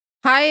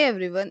Hi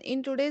everyone,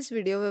 in today's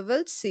video we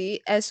will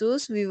see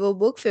ASUS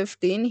VivoBook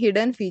 15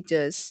 hidden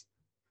features.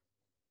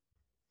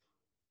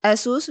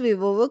 ASUS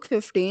VivoBook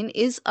 15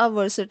 is a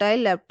versatile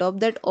laptop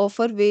that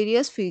offers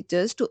various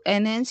features to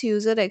enhance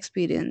user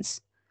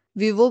experience.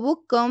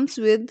 VivoBook comes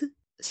with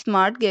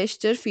smart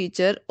gesture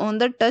feature on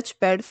the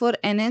touchpad for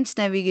enhanced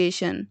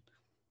navigation.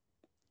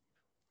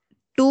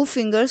 Two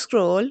finger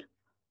scroll,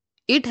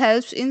 it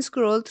helps in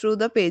scroll through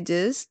the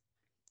pages.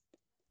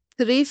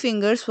 Three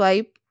finger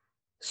swipe,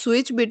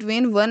 switch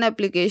between one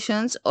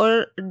applications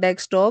or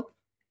desktop.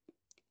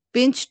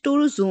 Pinch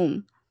to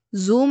zoom.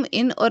 Zoom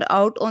in or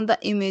out on the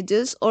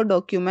images or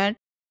document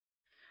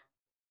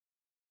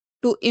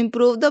to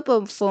improve the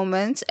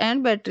performance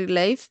and battery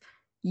life.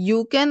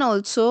 You can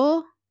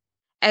also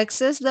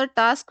access the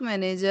task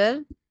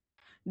manager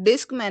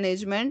disk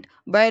management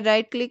by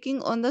right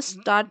clicking on the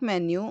start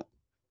menu,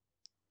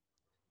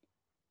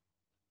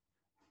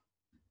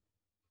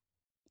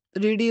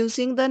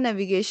 reducing the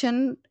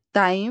navigation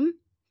time.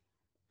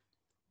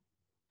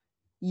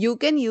 You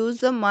can use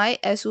the My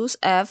ASUS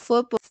app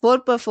for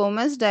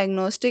performance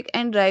diagnostic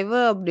and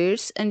driver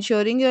updates,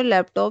 ensuring your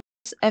laptop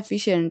is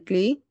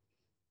efficiently.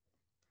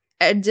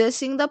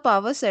 Adjusting the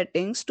power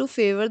settings to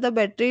favor the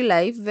battery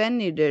life when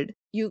needed.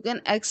 You can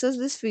access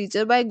this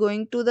feature by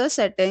going to the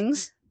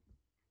settings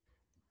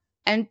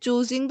and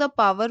choosing the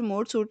power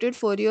mode suited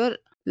for your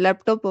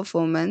laptop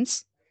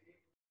performance.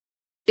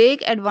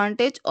 Take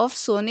advantage of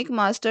Sonic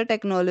Master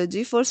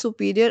technology for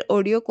superior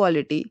audio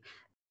quality.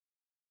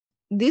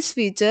 This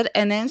feature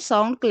enhances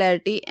sound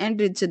clarity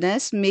and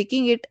richness,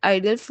 making it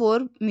ideal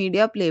for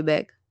media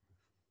playback.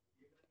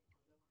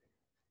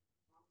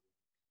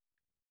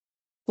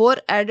 For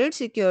added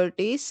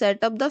security,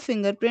 set up the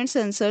fingerprint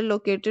sensor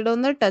located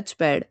on the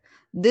touchpad.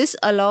 This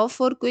allows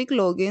for quick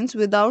logins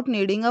without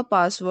needing a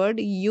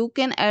password. You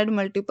can add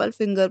multiple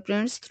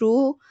fingerprints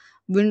through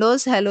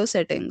Windows Hello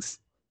settings.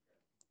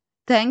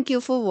 Thank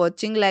you for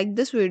watching. Like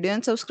this video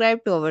and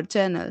subscribe to our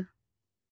channel.